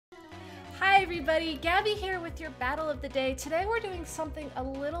everybody, Gabby here with your battle of the day. Today we're doing something a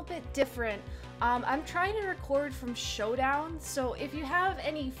little bit different. I'm trying to record from Showdown, so if you have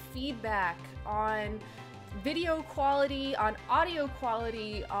any feedback on video quality, on audio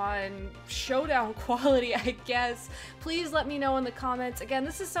quality, on Showdown quality, I guess, please let me know in the comments. Again,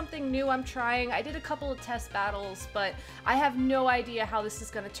 this is something new I'm trying. I did a couple of test battles, but I have no idea how this is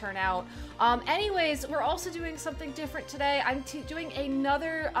going to turn out. Anyways, we're also doing something different today. I'm doing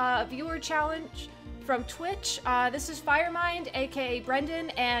another viewer challenge from Twitch. This is Fyermind, aka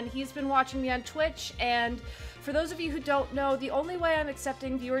Brendan, and he's been watching me on Twitch. And for those of you who don't know, the only way I'm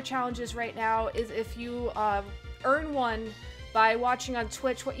accepting viewer challenges right now is if you earn one by watching on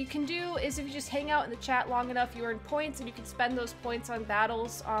Twitch. What you can do is if you just hang out in the chat long enough, you earn points and you can spend those points on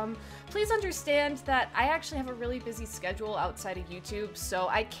battles. Please understand that I actually have a really busy schedule outside of YouTube, so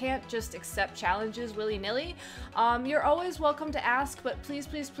I can't just accept challenges willy-nilly. You're always welcome to ask, but please,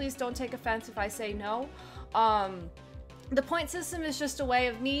 please, please don't take offense if I say no. The point system is just a way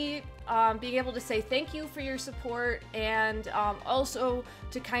of me being able to say thank you for your support, and also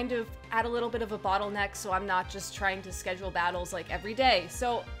to kind of add a little bit of a bottleneck so I'm not just trying to schedule battles like every day.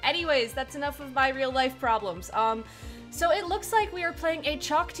 So anyways, that's enough of my real life problems. So it looks like we are playing a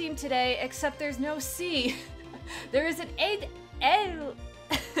chalk team today, except there's no C. There is an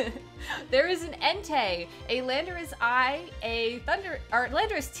there is an Entei, a Landorus I, a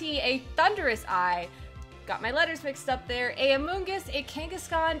Landorus T, a Thunderous I. Got my letters mixed up there. A Amoonguss, a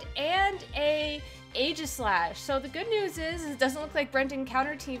Kangaskhan, and a Aegislash. So the good news is it doesn't look like Brendan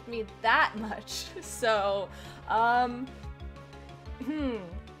counter-teamed me that much. So, the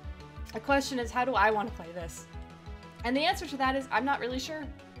question is, how do I want to play this? And the answer to that is, I'm not really sure.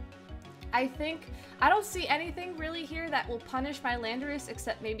 I don't see anything really here that will punish my Landorus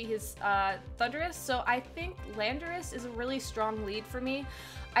except maybe his Thunderous. So I think Landorus is a really strong lead for me.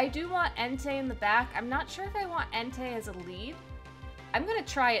 I do want Entei in the back. I'm not sure if I want Entei as a lead. I'm gonna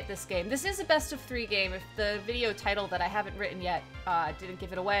try it this game. This is a best of 3 game if the video title that I haven't written yet didn't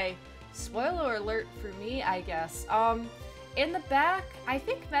give it away. Spoiler alert for me, I guess. In the back, I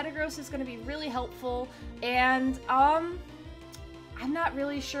think Metagross is gonna be really helpful, and I'm not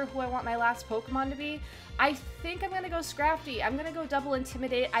really sure who I want my last Pokemon to be. I think I'm gonna go Scrafty. I'm gonna go double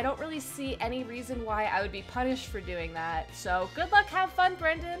Intimidate. I don't really see any reason why I would be punished for doing that. So good luck, have fun,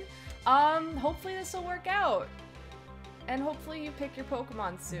 Brendan. Hopefully this will work out. And hopefully you pick your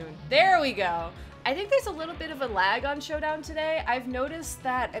Pokemon soon. There we go. I think there's a little bit of a lag on Showdown today. I've noticed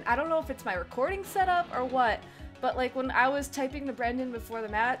that, and I don't know if it's my recording setup or what, but like when I was typing to Brendan before the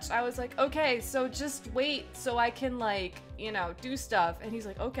match, I was like, okay, so just wait so I can like, you know, do stuff. And he's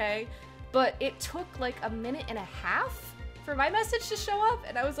like, okay. But it took like a minute and a half for my message to show up.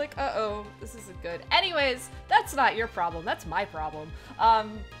 And I was like, uh-oh, this isn't good. Anyways, that's not your problem. That's my problem.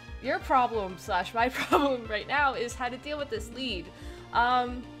 Your problem / my problem right now is how to deal with this lead.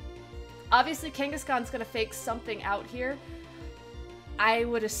 Obviously, Kangaskhan's gonna fake something out here. I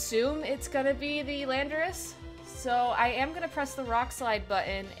would assume it's gonna be the Landorus. So I am going to press the Rock Slide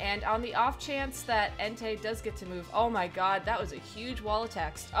button, and on the off chance that Entei does get to move, oh my god, that was a huge wall of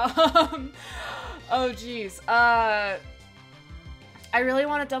text. Oh geez. I really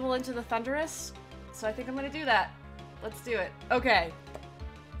want to double into the Thunderous, so I think I'm going to do that. Let's do it. Okay.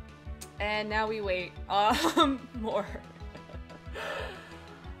 And now we wait. More.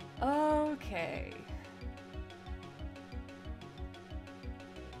 Okay.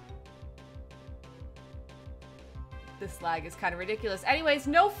 This lag is kind of ridiculous. Anyways,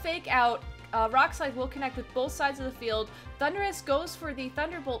 no fake out. Rock Slide will connect with both sides of the field. Thunderous goes for the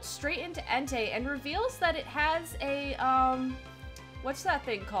Thunderbolt straight into Entei and reveals that it has a, what's that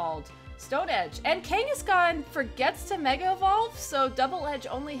thing called? Stone Edge. And Kangaskhan forgets to Mega Evolve, so Double Edge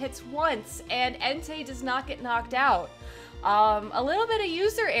only hits once, and Entei does not get knocked out. A little bit of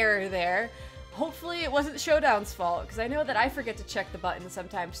user error there. Hopefully it wasn't Showdown's fault, because I know that I forget to check the button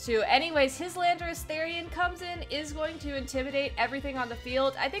sometimes too. Anyways, his Landorus Therian comes in, is going to intimidate everything on the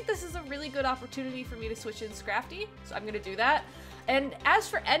field. I think this is a really good opportunity for me to switch in Scrafty, so I'm going to do that. And as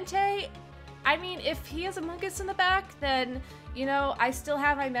for Entei, I mean, if he has a Amoonguss in the back, then, you know, I still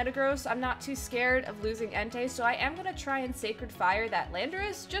have my Metagross. I'm not too scared of losing Entei, so I am going to try and Sacred Fire that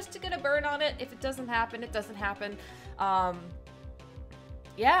Landorus just to get a burn on it. If it doesn't happen, it doesn't happen.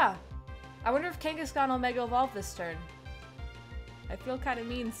 Yeah. I wonder if Kangaskhan will Mega Evolve this turn. I feel kind of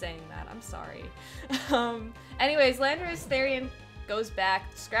mean saying that. I'm sorry. Anyways, Landorus Therian goes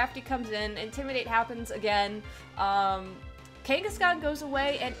back. Scrafty comes in. Intimidate happens again. Kangaskhan goes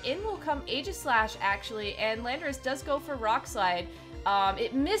away, and in will come Aegislash, actually, and Landorus does go for Rock Slide.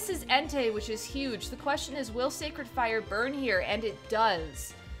 It misses Entei, which is huge. The question is, will Sacred Fire burn here? And it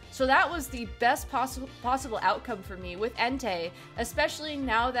does. So that was the best possible outcome for me with Entei, especially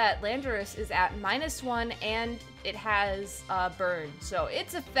now that Landorus is at -1 and it has burn. So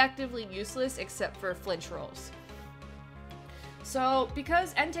it's effectively useless except for flinch rolls. So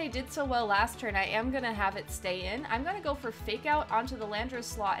because Entei did so well last turn, I am going to have it stay in. I'm going to go for Fake Out onto the Landorus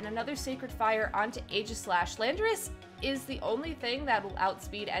slot and another Sacred Fire onto Aegislash. Landorus is the only thing that will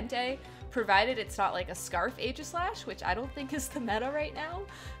outspeed Entei, provided it's not like a Scarf Aegislash, which I don't think is the meta right now.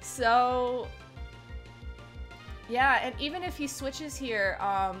 So yeah, and even if he switches here,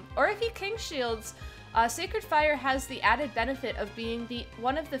 or if he King Shields, Sacred Fire has the added benefit of being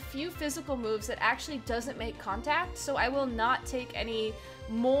one of the few physical moves that actually doesn't make contact, so I will not take any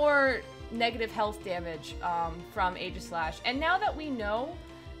more negative health damage from Aegislash. And now that we know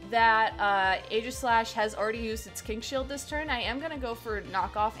that Aegislash has already used its King Shield this turn, I am going to go for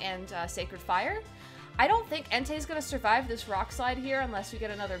Knockoff and Sacred Fire. I don't think Entei is going to survive this Rock Slide here unless we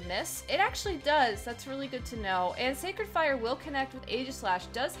get another miss. It actually does. That's really good to know. And Sacred Fire will connect with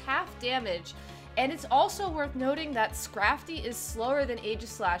Aegislash, does half damage. And it's also worth noting that Scrafty is slower than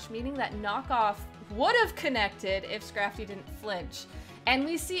Aegislash, meaning that Knockoff would have connected if Scrafty didn't flinch. And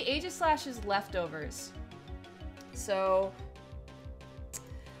we see Aegislash's leftovers. So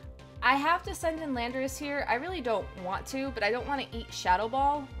I have to send in Landorus here. I really don't want to, but I don't want to eat Shadow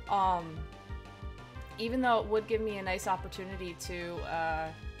Ball. Even though it would give me a nice opportunity to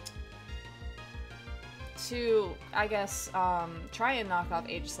I guess, try and knock off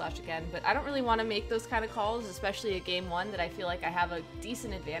Aegislash again, but I don't really want to make those kind of calls, especially a game 1 that I feel like I have a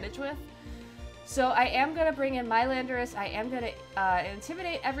decent advantage with. So I am going to bring in my Landorus, I am going to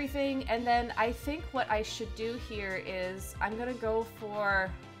intimidate everything, and then I think what I should do here is I'm going to go for...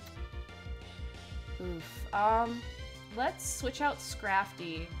 let's switch out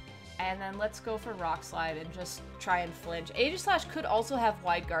Scrafty, and then let's go for Rock Slide and just try and flinch. Aegislash could also have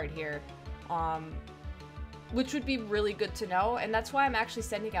Wide Guard here, which would be really good to know, and that's why I'm actually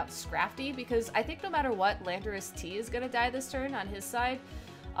sending out Scrafty, because I think no matter what, Landorus T is going to die this turn on his side,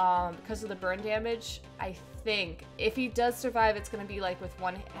 because of the burn damage. I think if he does survive, it's going to be like with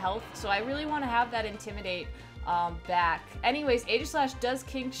 1 health, so I really want to have that Intimidate back. Anyways, Aegislash does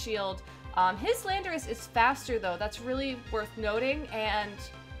King Shield. His Landorus is faster though, that's really worth noting, and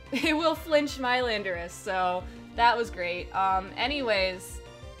it will flinch my Landorus, so that was great. Anyways,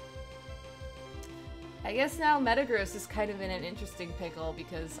 I guess now Metagross is kind of in an interesting pickle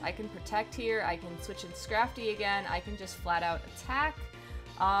because I can protect here, I can switch in Scrafty again, I can just flat out attack.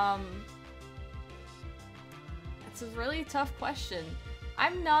 It's a really tough question.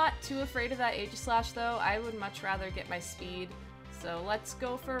 I'm not too afraid of that Aegislash though, I would much rather get my speed. So let's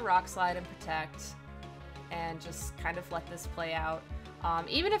go for Rock Slide and protect and just kind of let this play out.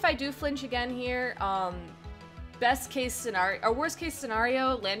 Even if I do flinch again here, best case scenario, or worst case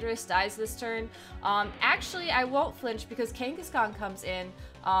scenario, Landorus dies this turn. Actually, I won't flinch because Kangaskhan comes in.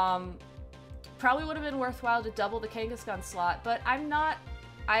 Probably would have been worthwhile to double the Kangaskhan slot, but I'm not,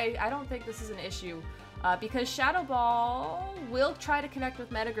 I don't think this is an issue because Shadow Ball will try to connect with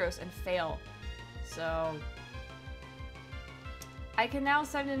Metagross and fail. So I can now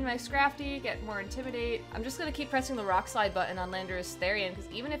send in my Scrafty, get more Intimidate. I'm just going to keep pressing the Rock Slide button on Landorus Therian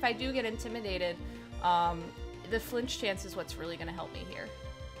because even if I do get intimidated, the flinch chance is what's really going to help me here.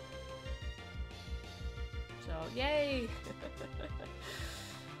 So, yay!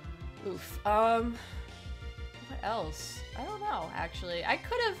 Oof. What else? I don't know, actually. I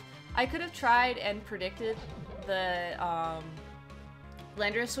could have tried and predicted the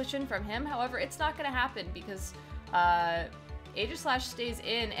Landorus switch in from him. However, it's not going to happen because Aegislash stays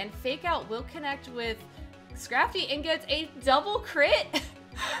in and Fake Out will connect with Scrafty and gets a double crit.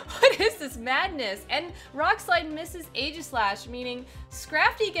 What is this madness? And Rock Slide misses Aegislash, meaning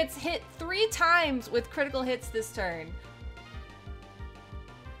Scrafty gets hit 3 times with critical hits this turn.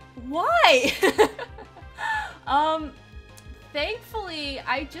 Why? Thankfully,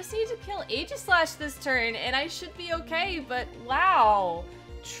 I just need to kill Aegislash this turn and I should be okay, but wow.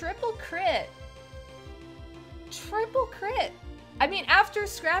 Triple crit. Triple crit. I mean, after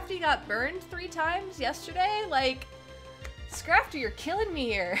Scrafty got burned 3 times yesterday, like, Scrafty, you're killing me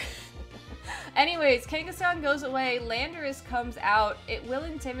here. Anyways, Kangaskhan goes away, Landorus comes out, it will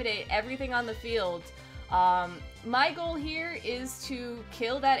intimidate everything on the field. My goal here is to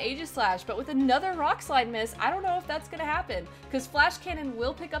kill that Aegislash, but with another Rock Slide miss, I don't know if that's gonna happen, because Flash Cannon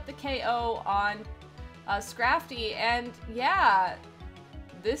will pick up the KO on Scrafty, and yeah,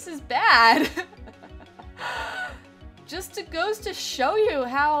 this is bad. Just goes to show you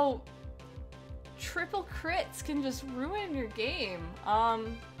how triple crits can just ruin your game.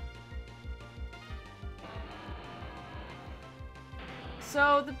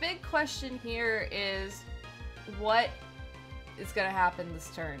 So the big question here is what is going to happen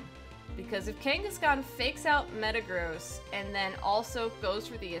this turn? Because if Kangaskhan fakes out Metagross and then also goes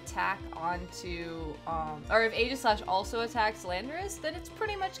for the attack onto, or if Aegislash also attacks Landorus, then it's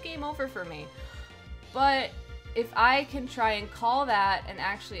pretty much game over for me. But if I can try and call that and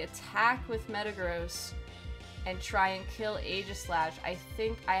actually attack with Metagross and try and kill Aegislash, I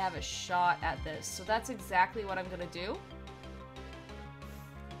think I have a shot at this. So that's exactly what I'm going to do.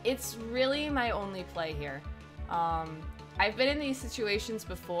 It's really my only play here. I've been in these situations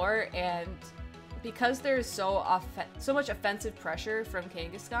before, and because there's so much offensive pressure from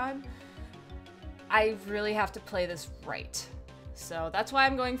Kangaskhan, I really have to play this right. So that's why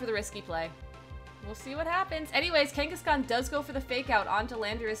I'm going for the risky play. We'll see what happens. Anyways, Kangaskhan does go for the fake out onto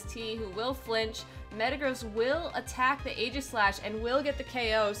Landorus T, who will flinch. Metagross will attack the Aegislash and will get the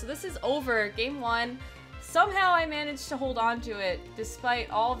KO. So this is over. Game 1. Somehow I managed to hold on to it despite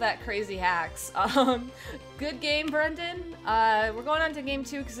all of that crazy hacks. Good game, Brendan. We're going on to game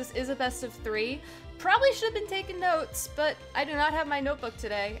 2 because this is a best of 3. Probably should have been taking notes, but I do not have my notebook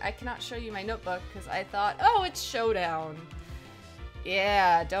today. I cannot show you my notebook because I thought, oh, it's Showdown.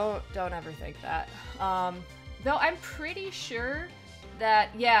 Yeah, don't ever think that. Though I'm pretty sure that,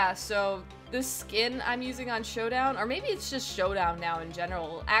 yeah, so the skin I'm using on Showdown, or maybe it's just Showdown now in general,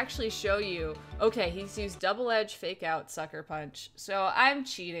 will actually show you, okay, he's used double edge fake out sucker punch. So I'm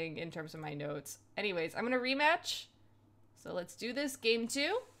cheating in terms of my notes. Anyways, I'm gonna rematch. So let's do this, game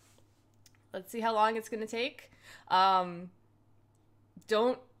 2. Let's see how long it's gonna take. Don't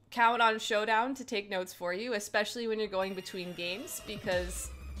count on Showdown to take notes for you, especially when you're going between games, because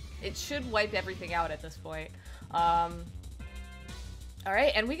it should wipe everything out at this point.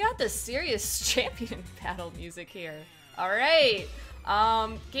 Alright, and we got the serious champion battle music here. Alright,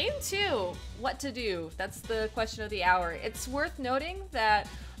 game 2, what to do? That's the question of the hour. It's worth noting that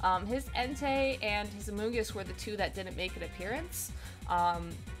his Entei and his Amoonguss were the 2 that didn't make an appearance.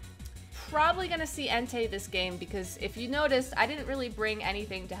 Probably gonna see Entei this game because if you noticed, I didn't really bring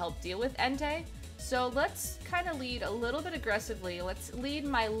anything to help deal with Entei. So let's kind of lead a little bit aggressively. Let's lead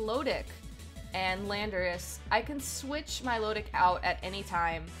my Milotic and Landorus. I can switch my Milotic out at any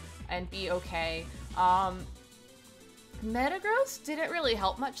time and be okay. Metagross didn't really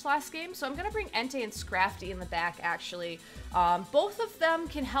help much last game, so I'm gonna bring Entei and Scrafty in the back, actually. Both of them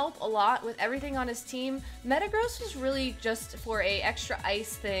can help a lot with everything on his team. Metagross was really just for a extra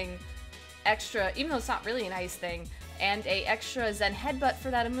ice thing, even though it's not really an ice thing, and a extra Zen Headbutt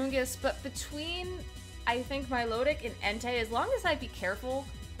for that Amoonguss, but between, I think, my Milotic and Entei, as long as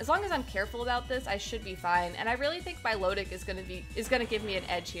I'm careful about this, I should be fine. And I really think my Milotic is gonna give me an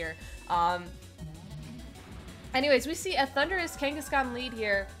edge here. Anyways, we see a Thunderous Kangaskhan lead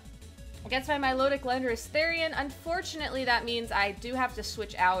here against my Milotic Landorus Therian. Unfortunately, that means I do have to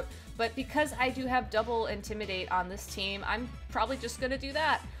switch out, but because I do have double Intimidate on this team, I'm probably just gonna do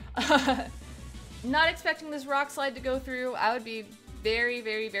that. Not expecting this Rock Slide to go through. I would be very,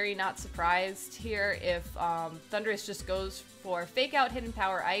 very, very not surprised here if Thunderous just goes for Fake Out Hidden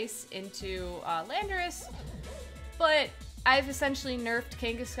Power Ice into Landorus, but I've essentially nerfed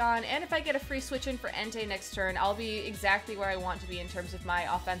Kangaskhan, and if I get a free switch in for Entei next turn, I'll be exactly where I want to be in terms of my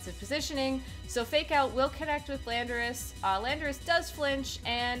offensive positioning. So Fake Out will connect with Landorus. Landorus does flinch,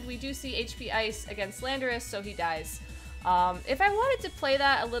 and we do see HP Ice against Landorus, so he dies. If I wanted to play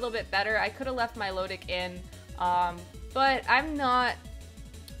that a little bit better, I could have left my Milotic in, but I'm not.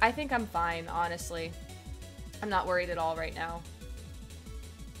 I think I'm fine, honestly. I'm not worried at all right now.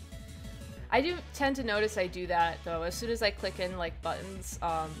 I do tend to notice I do that, though. As soon as I click in, like, buttons,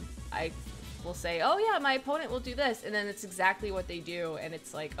 I will say, oh yeah, my opponent will do this, and then it's exactly what they do, and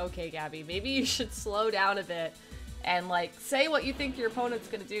it's like, okay, Gabby, maybe you should slow down a bit and, like, say what you think your opponent's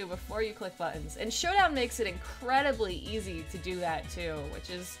gonna do before you click buttons. And Showdown makes it incredibly easy to do that, too, which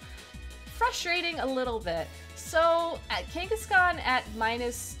is frustrating a little bit. So, at Kangaskhan at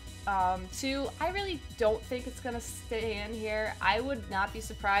 -2, I really don't think it's gonna stay in here. I would not be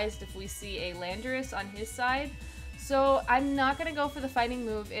surprised if we see a Landorus on his side. So I'm not gonna go for the fighting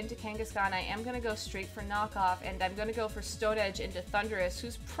move into Kangaskhan. I am gonna go straight for knockoff, and I'm gonna go for Stone Edge into Thunderous,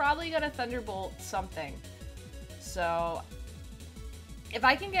 who's probably gonna Thunderbolt something. So if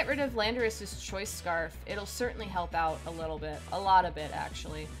I can get rid of Landorus's Choice Scarf, it'll certainly help out a little bit, a lot of it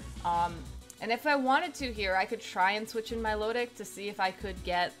actually. And if I wanted to here, I could try and switch in my Milotic to see if I could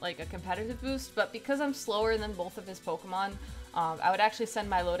get, like, a competitive boost, but because I'm slower than both of his Pokemon, I would actually send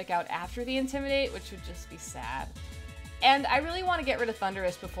my Milotic out after the Intimidate, which would just be sad. And I really want to get rid of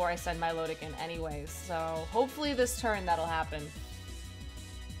Thunderous before I send my Milotic in anyways, so hopefully this turn that'll happen.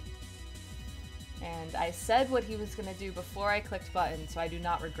 And I said what he was gonna do before I clicked button, so I do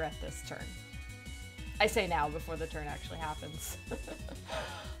not regret this turn. I say now before the turn actually happens.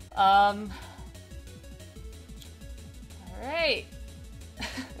 Alright.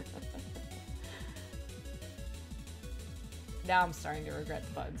 Now I'm starting to regret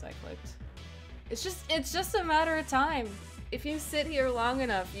the buttons I clicked. It's just a matter of time. If you sit here long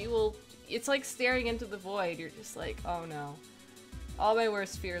enough, you will, it's like staring into the void. You're just like, oh no. All my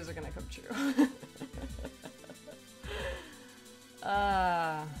worst fears are gonna come true.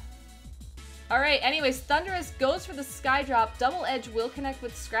 Alright, anyways, Thunderous goes for the Sky Drop. Double Edge will connect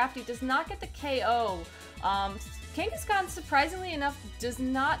with Scrafty, does not get the KO. Kangaskhan, surprisingly enough, does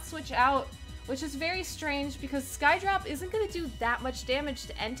not switch out, which is very strange because Sky Drop isn't going to do that much damage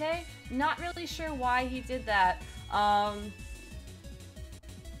to Entei. Not really sure why he did that.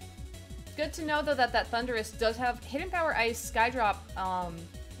 Good to know, though, that Thunderous does have Hidden Power Ice, Sky Drop,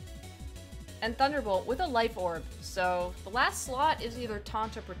 and Thunderbolt with a Life Orb. So the last slot is either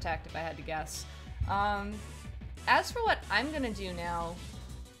Taunt or Protect, if I had to guess. As for what I'm going to do now,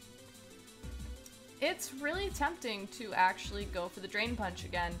 it's really tempting to actually go for the Drain Punch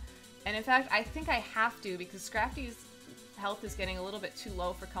again. And in fact, I think I have to because Scrafty's health is getting a little bit too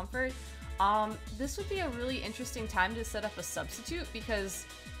low for comfort. This would be a really interesting time to set up a substitute because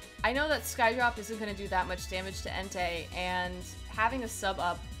I know that Skydrop isn't going to do that much damage to Entei, and having a sub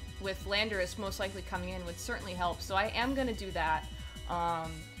up with Landorus most likely coming in would certainly help, so I am going to do that.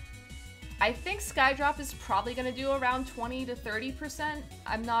 I think Skydrop is probably going to do around 20 to 30%.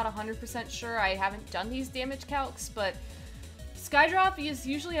 I'm not 100% sure. I haven't done these damage calcs, but Skydrop is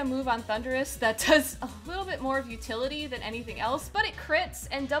usually a move on Thunderous that does a little bit more of utility than anything else, but it crits,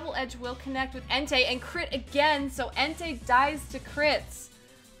 and Double Edge will connect with Entei and crit again, so Entei dies to crits.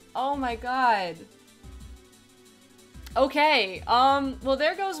 Oh my god. Okay, well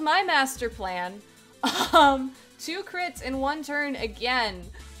there goes my master plan. 2 crits in 1 turn again.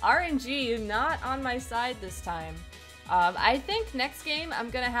 RNG not on my side this time. I think next game I'm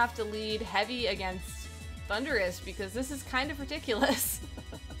gonna have to lead heavy against Thunderous because this is kind of ridiculous.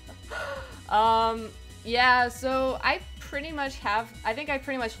 Yeah, so I think I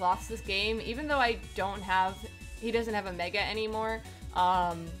pretty much lost this game, even though he doesn't have a Mega anymore.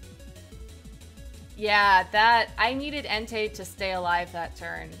 Yeah, I needed Entei to stay alive that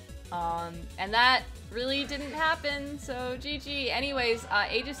turn. And that really didn't happen, so GG. Anyways,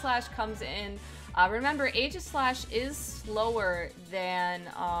 Aegislash comes in. Remember, Aegislash is slower than,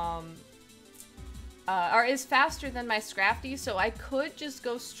 or is faster than my Scrafty, so I could just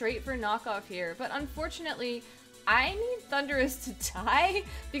go straight for knockoff here. But unfortunately, I need Thunderous to die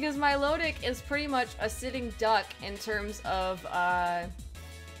because my Lodic is pretty much a sitting duck in terms of,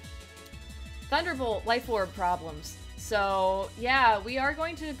 Thunderbolt Life Orb problems. So yeah, we are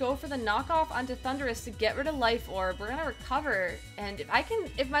going to go for the knockoff onto Thunderous to get rid of Life Orb. We're gonna recover, and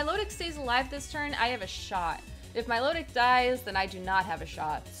if my Lodic stays alive this turn, I have a shot. If my Lodic dies, then I do not have a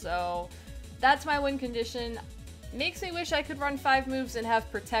shot. So that's my win condition. Makes me wish I could run 5 moves and have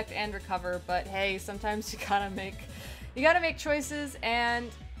Protect and Recover, but hey, sometimes you gotta make choices,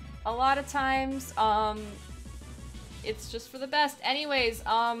 and a lot of times, it's just for the best. Anyways,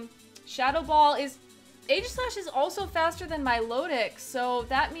 Shadow Ball is... Aegislash is also faster than my Lodic, so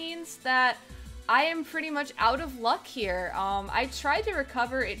that means that I am pretty much out of luck here. I tried to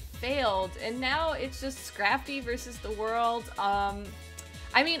recover, it failed, and now it's just Scrafty versus the world.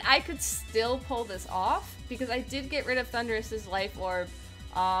 I mean, I could still pull this off, because I did get rid of Thunderous's Life Orb.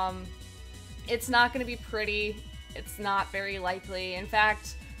 It's not going to be pretty. It's not very likely. In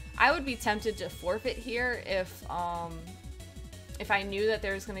fact, I would be tempted to forfeit here if I knew that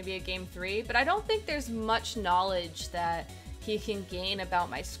there was going to be a game 3, but I don't think there's much knowledge that he can gain about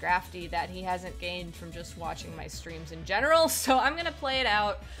my Scrafty that he hasn't gained from just watching my streams in general, so I'm going to play it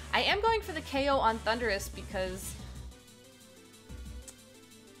out. I am going for the KO on Thunderous because...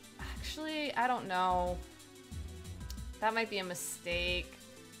 Actually, I don't know. That might be a mistake.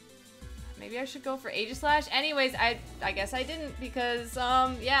 Maybe I should go for Aegislash. Anyways, I guess I didn't because,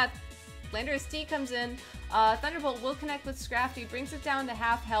 yeah, Landorus T comes in. Thunderbolt will connect with Scrafty, brings it down to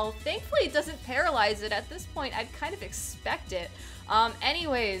half health. Thankfully, it doesn't paralyze it. At this point, I'd kind of expect it.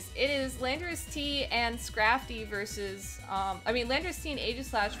 Anyways, it is Landorus T and Scrafty versus, Landorus T and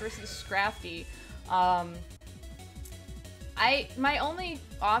Aegislash versus Scrafty. My only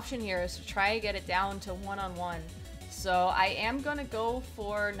option here is to try and get it down to 1-on-1. So I am gonna go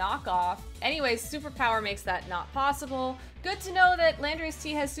for knockoff. Anyways, superpower makes that not possible. Good to know that Landorus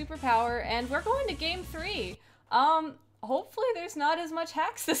T has superpower, and we're going to game 3. Hopefully there's not as much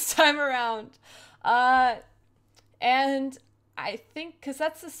hacks this time around. And I think, because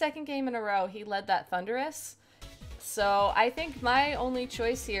that's the second game in a row he led that Thunderous. So I think my only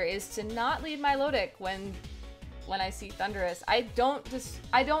choice here is to not lead Milotic when I see Thunderous. I don't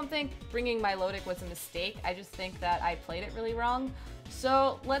think bringing Milotic was a mistake. I just think that I played it really wrong.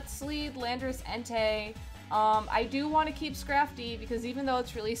 So let's lead Landorus Entei. I do want to keep Scrafty because even though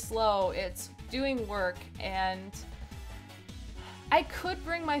it's really slow, it's doing work, and I could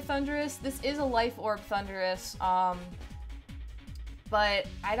bring my Thunderous. This is a Life Orb Thunderous, but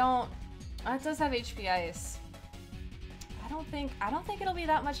I don't. It does have HP Ice. I don't think it'll be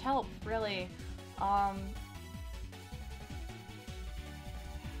that much help, really.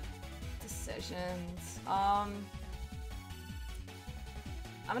 Decisions. I'm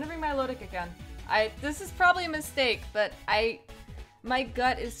gonna bring my Milotic again. This is probably a mistake, but my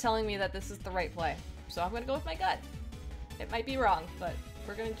gut is telling me that this is the right play, so I'm gonna go with my gut. It might be wrong, but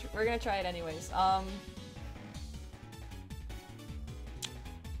we're gonna try it anyways.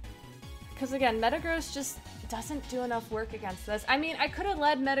 Because again, Metagross just doesn't do enough work against this. I mean, I could have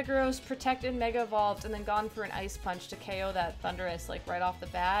led Metagross, protected, Mega Evolved, and then gone for an Ice Punch to KO that Thunderous like right off the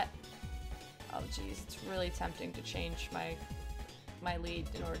bat. Oh geez, it's really tempting to change my lead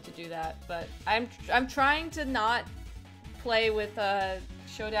in order to do that, but I'm trying to not play with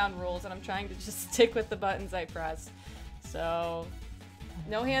Showdown rules, and I'm trying to just stick with the buttons I press. So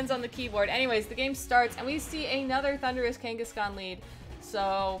no hands on the keyboard. Anyways, the game starts and we see another Thunderous Kangaskhan lead.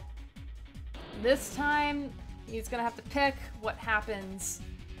 So this time he's gonna have to pick what happens,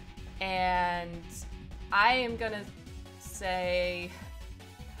 and I am gonna say,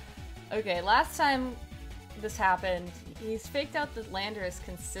 okay, last time this happened, he's faked out the Landorus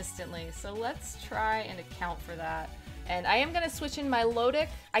consistently, so let's try and account for that. And I am gonna switch in my Milotic.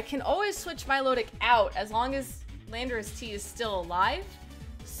 I can always switch my Milotic out as long as Landorus T is still alive.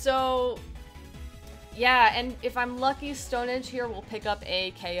 So yeah, and if I'm lucky, Stone Edge here will pick up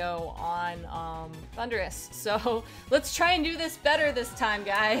a KO on Thunderous. So let's try and do this better this time,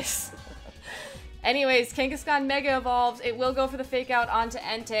 guys. Anyways, Kangaskhan Mega Evolves. It will go for the Fake Out onto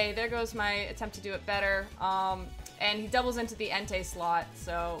Entei. There goes my attempt to do it better. And he doubles into the Entei slot.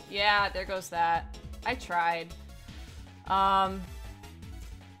 So yeah, there goes that. I tried.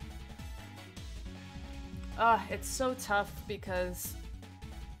 It's so tough because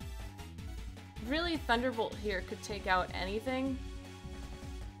really Thunderbolt here could take out anything.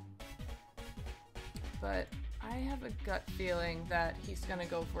 But I have a gut feeling that he's gonna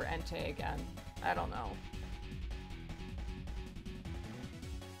go for Entei again. I don't know.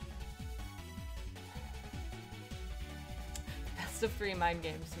 Best of 3 mind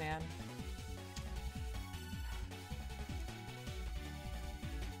games, man.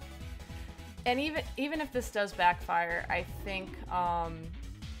 And even if this does backfire, I think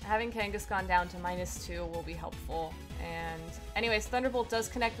having Kangaskhan down to -2 will be helpful. And anyways, Thunderbolt does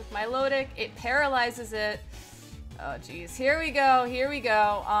connect with Milotic. It paralyzes it. Oh geez, here we go, here we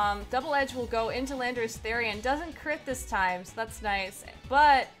go. Double Edge will go into Landorus Therian. Doesn't crit this time, so that's nice.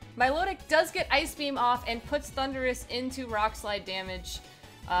 But Milotic does get Ice Beam off and puts Thunderous into Rock Slide damage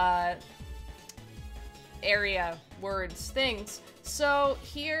area, words, things. So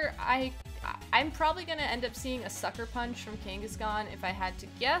here I'm probably gonna end up seeing a Sucker Punch from Kangaskhan if I had to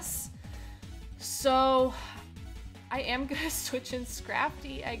guess. So I am gonna switch in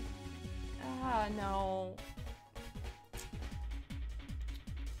Scrafty. No.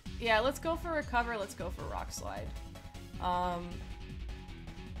 Yeah, let's go for Recover, let's go for Rock Slide.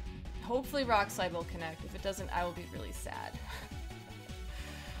 Hopefully Rock Slide will connect. If it doesn't, I will be really sad.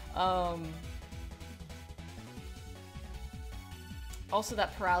 Also,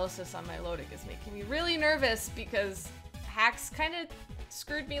 that paralysis on my Milotic is making me really nervous because hacks kind of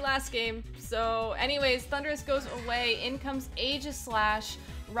screwed me last game. So anyways, Thunderous goes away. In comes Aegislash.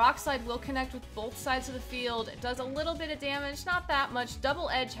 Rock Slide will connect with both sides of the field. It does a little bit of damage, not that much. Double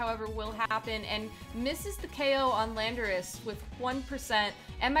Edge, however, will happen and misses the KO on Landorus with 1%.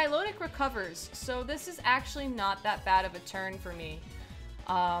 And my Milotic recovers. So this is actually not that bad of a turn for me.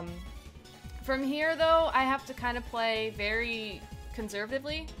 From here, though, I have to kind of play very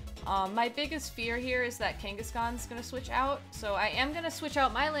conservatively. My biggest fear here is that Kangaskhan's gonna switch out, so I am gonna switch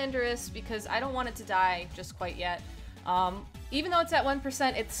out my Landorus because I don't want it to die just quite yet. Even though it's at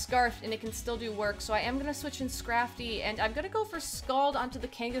 1%, it's Scarfed and it can still do work, so I am gonna switch in Scrafty, and I'm gonna go for Scald onto the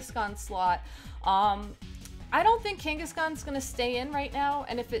Kangaskhan slot. I don't think Kangaskhan's gonna stay in right now,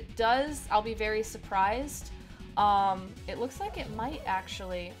 and if it does, I'll be very surprised. It looks like it might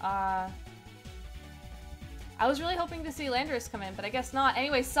actually. I was really hoping to see Landorus come in, but I guess not.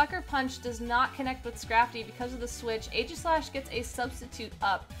 Anyway, Sucker Punch does not connect with Scrafty because of the switch. Aegislash gets a substitute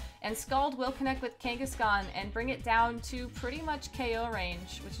up, and Scald will connect with Kangaskhan and bring it down to pretty much KO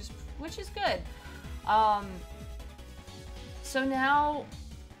range, which is good. So now,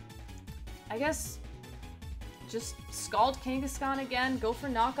 I guess, just Scald Kangaskhan again, go for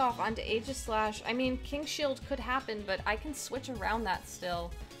knockoff onto Aegislash. I mean, King Shield could happen, but I can switch around that still.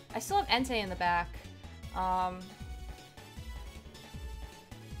 I still have Entei in the back.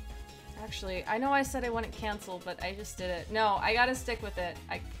 Actually, I know I said I wouldn't cancel, but I just did it. No, I gotta stick with it.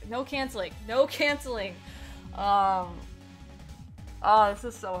 No canceling. No canceling. Oh, this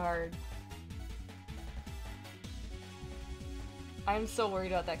is so hard. I'm so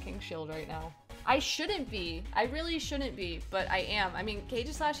worried about that King Shield right now. I shouldn't be. I really shouldn't be, but I am. I mean,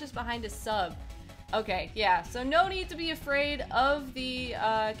 Aegislash is behind his sub. Okay, yeah, so no need to be afraid of the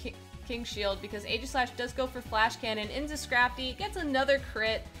King Shield, because Aegislash does go for Flash Cannon into Scrafty, gets another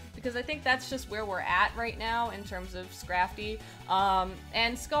crit, because I think that's just where we're at right now in terms of Scrafty.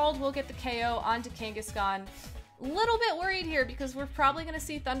 And Scald will get the KO onto Kangaskhan. Little bit worried here, because we're probably going to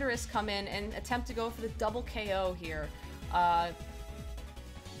see Thundurus come in and attempt to go for the double KO here.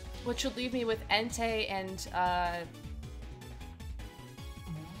 Which would leave me with Entei and,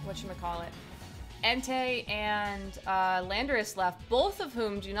 whatchamacallit? Entei and Landorus left, both of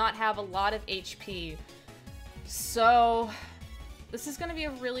whom do not have a lot of HP. So this is going to be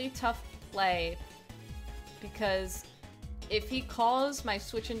a really tough play, because if he calls my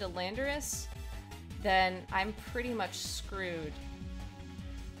switch into Landorus, then I'm pretty much screwed.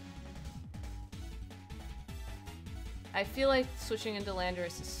 I feel like switching into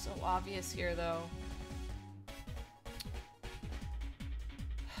Landorus is so obvious here, though.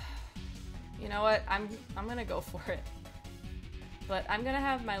 You know what? I'm gonna go for it. But I'm gonna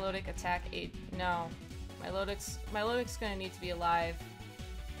have Milotic attack 8. No. Milotic's gonna need to be alive.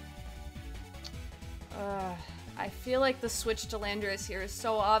 I feel like the switch to Landorus here is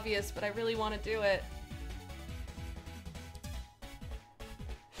so obvious, but I really want to do it.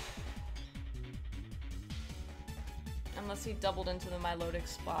 Unless he doubled into the Milotic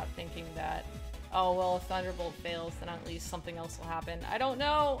spot thinking that, oh, well, if Thunderbolt fails, then at least something else will happen. I don't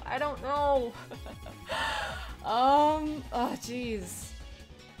know. I don't know. Oh, jeez.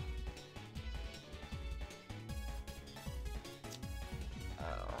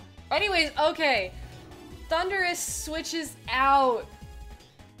 Anyways, okay. Thundurus switches out.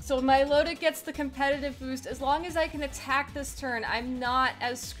 So Milotic gets the competitive boost. As long as I can attack this turn, I'm not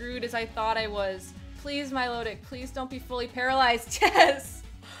as screwed as I thought I was. Please, Milotic, please don't be fully paralyzed. Yes!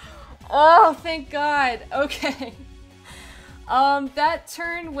 Oh, thank God. Okay. That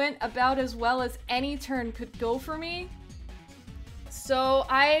turn went about as well as any turn could go for me. So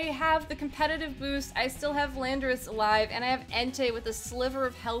I have the competitive boost, I still have Landorus alive, and I have Entei with a sliver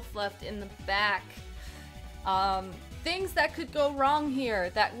of health left in the back. Things that could go wrong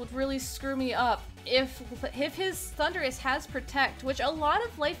here that would really screw me up. If his Thundurus has Protect, which a lot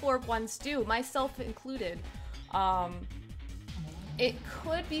of Life Orb ones do, myself included, it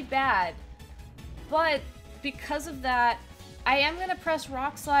could be bad. But because of that, I am going to press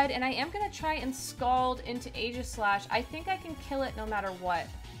Rock Slide, and I am going to try and Scald into Aegislash. I think I can kill it no matter what.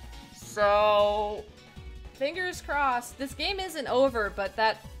 So, fingers crossed. This game isn't over, but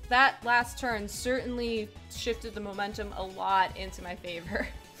that last turn certainly shifted the momentum a lot into my favor.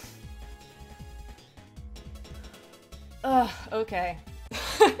 Ugh, okay.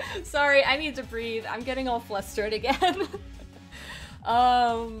 Sorry, I need to breathe. I'm getting all flustered again.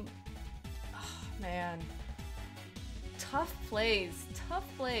 Oh, man. Tough plays. Tough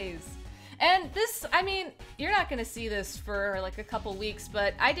plays. And this, I mean, you're not gonna see this for like a couple weeks,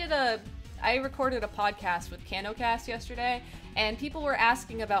 but I recorded a podcast with CanoCast yesterday, and people were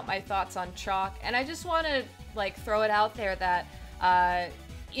asking about my thoughts on Chalk, and I just want to like throw it out there that,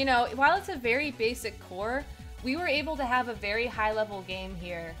 you know, while it's a very basic core, we were able to have a very high level game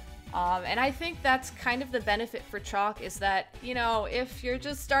here. And I think that's kind of the benefit for Chalk, is that, you know, if you're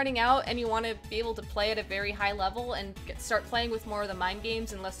just starting out and you want to be able to play at a very high level and start playing with more of the mind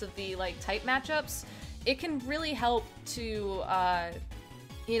games and less of the like type matchups, it can really help to,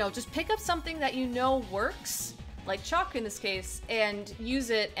 you know, just pick up something that you know works, like Chalk in this case, and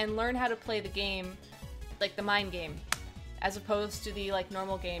use it and learn how to play the game, like the mind game, as opposed to the like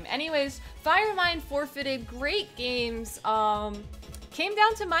normal game. Anyways, Fyermind forfeited. Great games. Came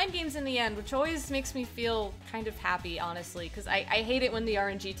down to mind games in the end, which always makes me feel kind of happy, honestly, because I hate it when the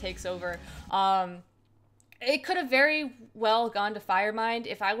RNG takes over. It could have very well gone to Fyermind.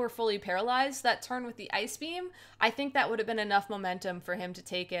 If I were fully paralyzed, that turn with the Ice Beam, I think that would have been enough momentum for him to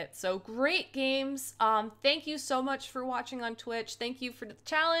take it. So great games. Thank you so much for watching on Twitch. Thank you for the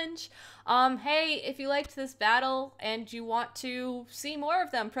challenge. Hey, if you liked this battle and you want to see more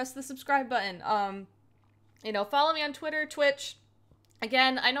of them, press the subscribe button. You know, follow me on Twitter, Twitch.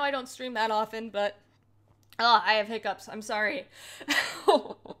 Again, I know I don't stream that often, but I have hiccups. I'm sorry.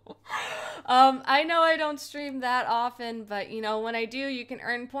 I know I don't stream that often, but you know, when I do, you can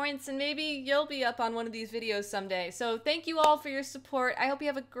earn points and maybe you'll be up on one of these videos someday. So thank you all for your support. I hope you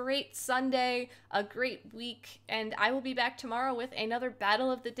have a great Sunday, a great week, and I will be back tomorrow with another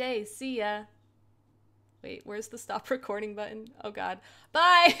battle of the day. See ya. Wait, where's the stop recording button? Oh God.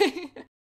 Bye!